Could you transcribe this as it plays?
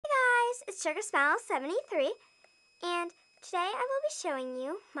guys, it's SugarSmile73, and today I will be showing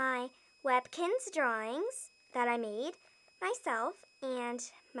you my Webkinz drawings that I made myself and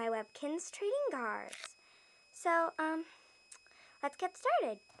my Webkinz trading cards. So, let's get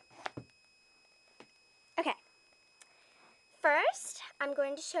started. Okay, first I'm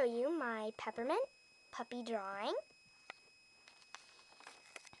going to show you my peppermint puppy drawing.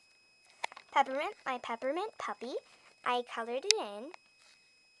 My peppermint puppy, I colored it in.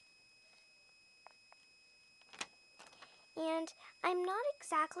 And I'm not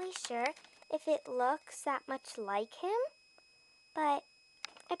exactly sure if it looks that much like him, but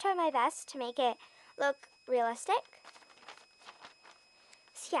I tried my best to make it look realistic.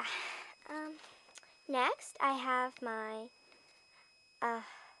 So yeah, next I have my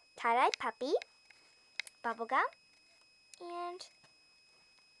tie-dye puppy, bubblegum, and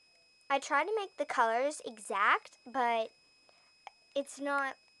I tried to make the colors exact, but it's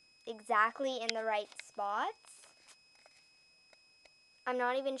not exactly in the right spots. I'm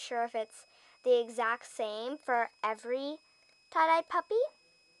not even sure if it's the exact same for every tie-dye puppy,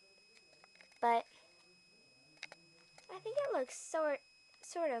 but I think it looks sort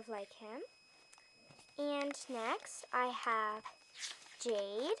of like him. And next I have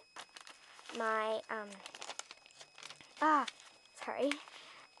Jade, my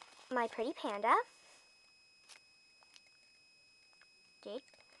my pretty panda. Jade.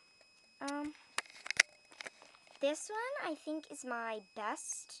 This one I think is my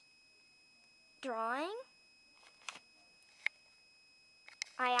best drawing.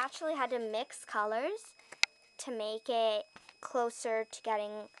 I actually had to mix colors to make it closer to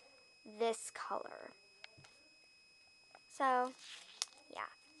getting this color. So,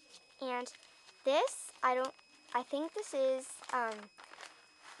 yeah. And this, I think this is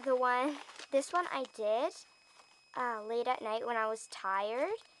this one I did late at night when I was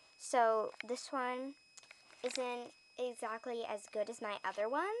tired. So this one isn't exactly as good as my other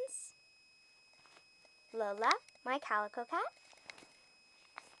ones. Lola, my calico cat.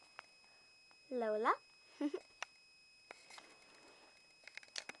 Lola.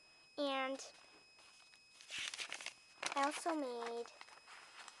 And I also made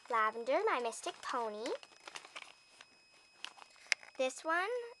Lavender, my mystic pony. This one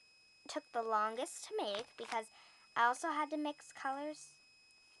took the longest to make because I also had to mix colors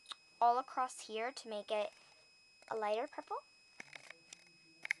all across here to make it a lighter purple.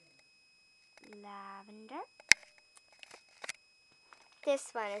 Lavender.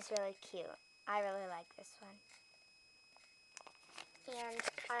 This one is really cute. I really like this one. And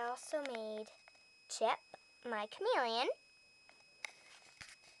I also made Chip, my chameleon.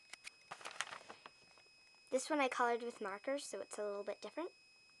 This one I colored with markers, so it's a little bit different.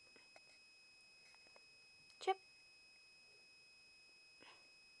 Chip.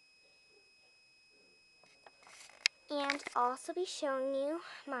 And I'll also be showing you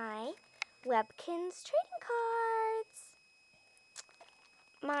my Webkinz trading cards.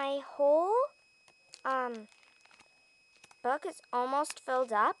 My whole book is almost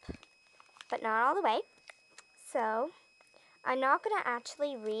filled up, but not all the way. So I'm not going to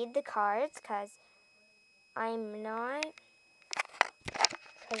actually read the cards because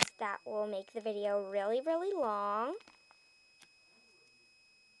that will make the video really, really long.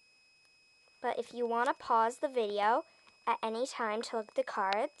 But if you want to pause the video at any time to look at the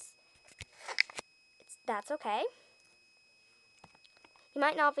cards, that's okay. You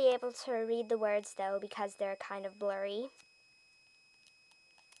might not be able to read the words though because they're kind of blurry.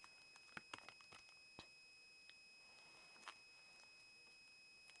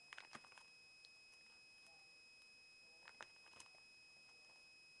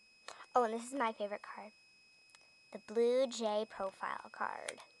 Oh, and this is my favorite card. The Blue Jay profile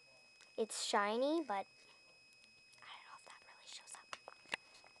card. It's shiny, but I don't know if that really shows up.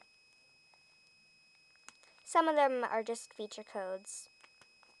 Some of them are just feature codes.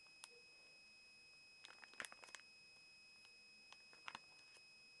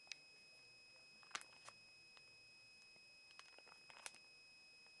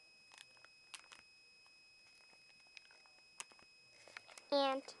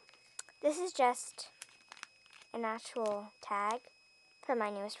 And this is just an actual tag for my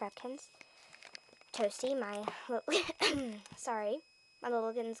newest Webkinz. Toasty, my little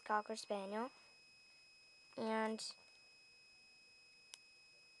Cocker Spaniel. And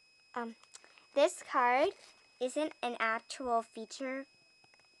this card isn't an actual feature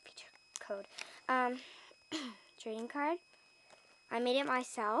code trading card. I made it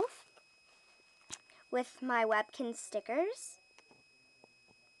myself with my Webkinz stickers.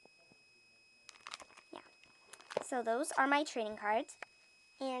 Yeah. So those are my trading cards.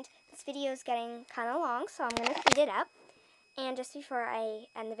 And this this video is getting kind of long, so I'm going to speed it up. And just before I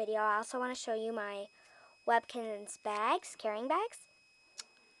end the video, I also want to show you my Webkinz bags, carrying bags.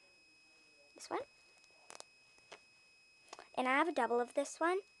 This one. And I have a double of this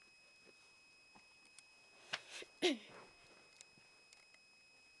one. This one's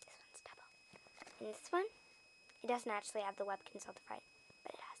double. And this one, it doesn't actually have the Webkinz on the front,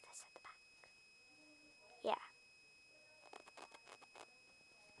 but it has this at the back. Yeah.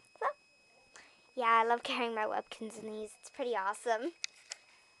 So, yeah, I love carrying my Webkinz in these. It's pretty awesome.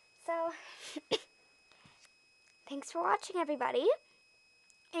 So, thanks for watching, everybody.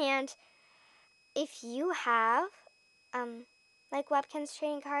 And if you have, like Webkinz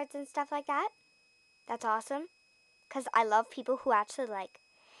trading cards and stuff like that, that's awesome. Because I love people who actually, like,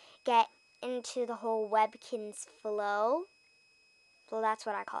 get into the whole Webkinz flow. Well, that's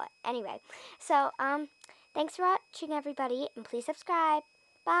what I call it. Anyway, so, thanks for watching, everybody, and please subscribe.